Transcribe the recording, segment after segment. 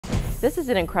This is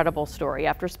an incredible story.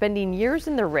 After spending years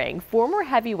in the ring, former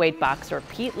heavyweight boxer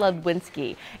Pete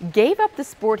Ludwinski gave up the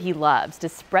sport he loves to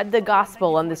spread the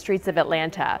gospel on the streets of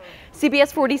Atlanta.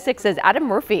 CBS 46's Adam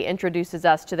Murphy introduces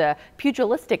us to the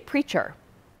pugilistic preacher.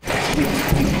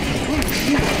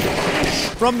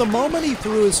 From the moment he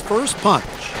threw his first punch,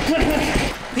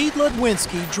 Pete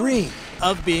Ludwinski dreamed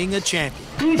of being a champion.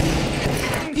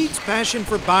 Pete's passion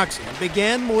for boxing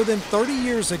began more than 30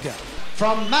 years ago.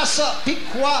 From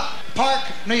Massapequa Park,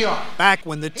 New York. Back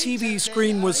when the TV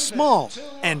screen was small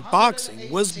and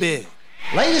boxing was big.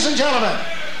 Ladies and gentlemen,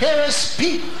 here is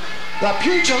Pete, the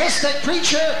pugilistic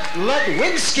preacher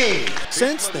Ludwinski.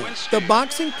 Since then, the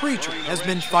boxing preacher has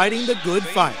been fighting the good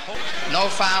fight. No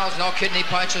fouls, no kidney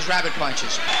punches, rabbit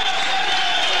punches.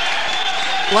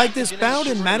 Like this bout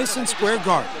in Madison Square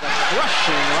Garden.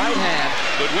 Crushing right hand.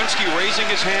 Ludwinski raising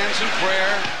his hands in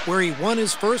prayer. Where he won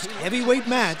his first heavyweight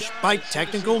match by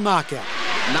technical knockout.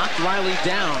 Knocked Riley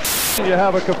down. You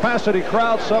have a capacity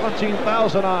crowd,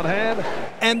 17,000 on hand.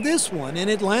 And this one in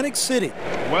Atlantic City.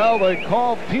 Well, they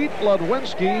call Pete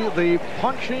Ludwinski the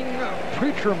punching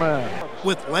preacher man.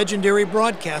 With legendary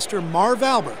broadcaster Marv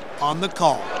Albert on the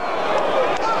call.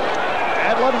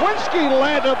 And Ludwinski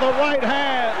landed the right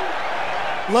hand.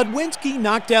 Ludwinski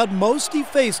knocked out most he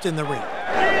faced in the ring,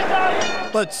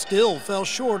 but still fell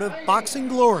short of boxing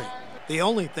glory. The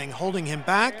only thing holding him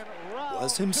back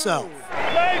was himself.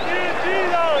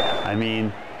 I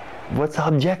mean, what's the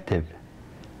objective?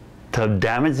 To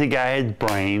damage the guy's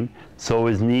brain so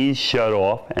his knees shut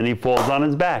off and he falls on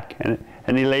his back and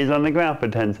he lays on the ground for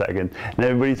 10 seconds. And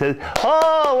everybody says,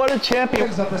 oh, what a champion.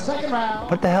 Of the second round.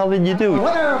 What the hell did you do?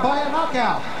 Winner by a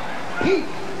knockout, Pete,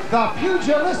 the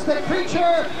pugilistic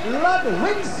preacher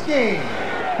Ludwinski.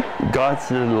 God's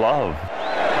love.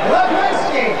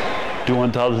 Ludwinski. Do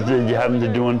unto others as you have them to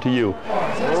do unto you.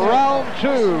 Round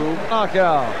 2,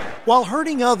 knockout. While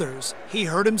hurting others, he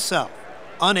hurt himself,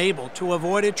 unable to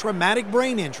avoid a traumatic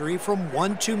brain injury from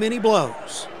one too many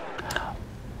blows.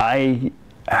 I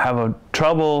have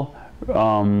trouble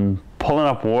pulling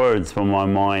up words from my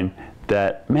mind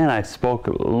that, man, I spoke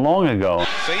long ago.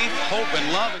 Faith, hope,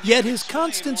 and love. Yet his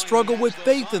constant struggle with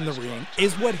faith in the ring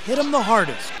is what hit him the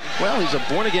hardest. Well, he's a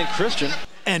born-again Christian.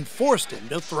 And forced him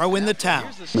to throw in the towel.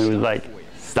 It was like,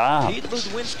 stop,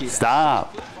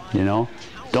 stop, you know?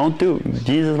 Don't do it.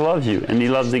 Jesus loves you, and he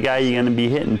loves the guy you're going to be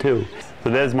hitting too. So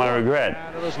there's my regret.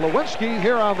 And it is Ludwinski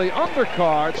here on the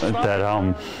undercard. That,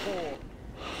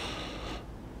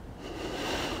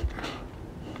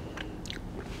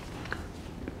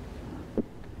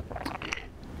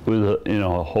 it was,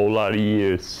 a whole lot of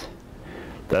years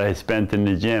that I spent in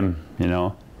the gym,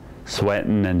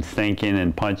 sweating and stinking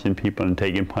and punching people and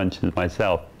taking punches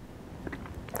myself.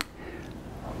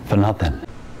 For nothing.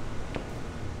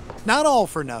 Not all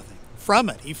for nothing. From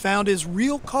it, he found his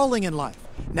real calling in life.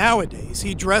 Nowadays,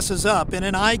 he dresses up in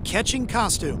an eye-catching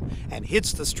costume and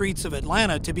hits the streets of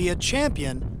Atlanta to be a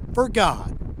champion for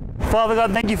God. Father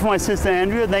God, thank you for my sister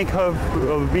Andrea. Thank her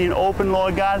for being open,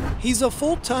 Lord God. He's a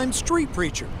full-time street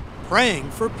preacher,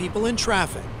 praying for people in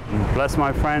traffic. Bless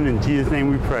my friend, in Jesus' name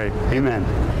we pray. Amen.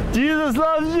 Jesus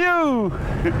loves you!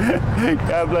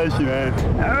 God bless you,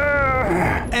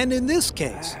 man. And in this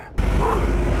case,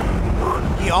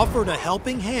 he offered a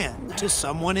helping hand to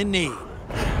someone in need.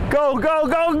 Go, go,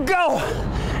 go, go!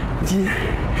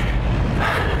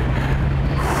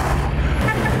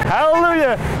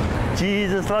 Hallelujah!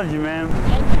 Jesus loves you, man.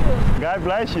 Thank you. God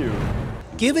bless you.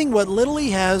 Giving what little he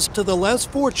has to the less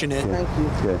fortunate. Thank you.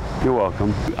 Good. You're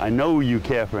welcome. I know you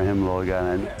care for him, Lord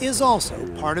God. Is also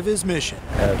part of his mission.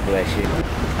 God bless you.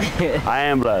 I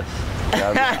am blessed.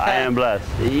 I am blessed.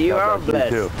 You are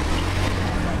blessed. You too.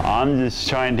 I'm just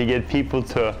trying to get people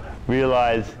to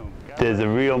realize there's a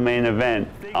real main event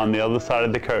on the other side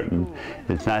of the curtain.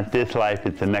 It's not this life,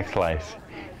 it's the next life.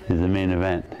 Is the main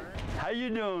event. How you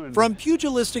doing? From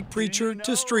pugilistic preacher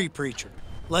to street preacher,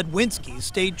 Ludwinski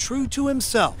stayed true to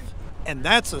himself, and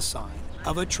that's a sign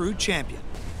of a true champion.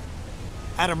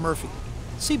 Adam Murphy,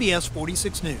 CBS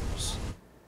 46 News.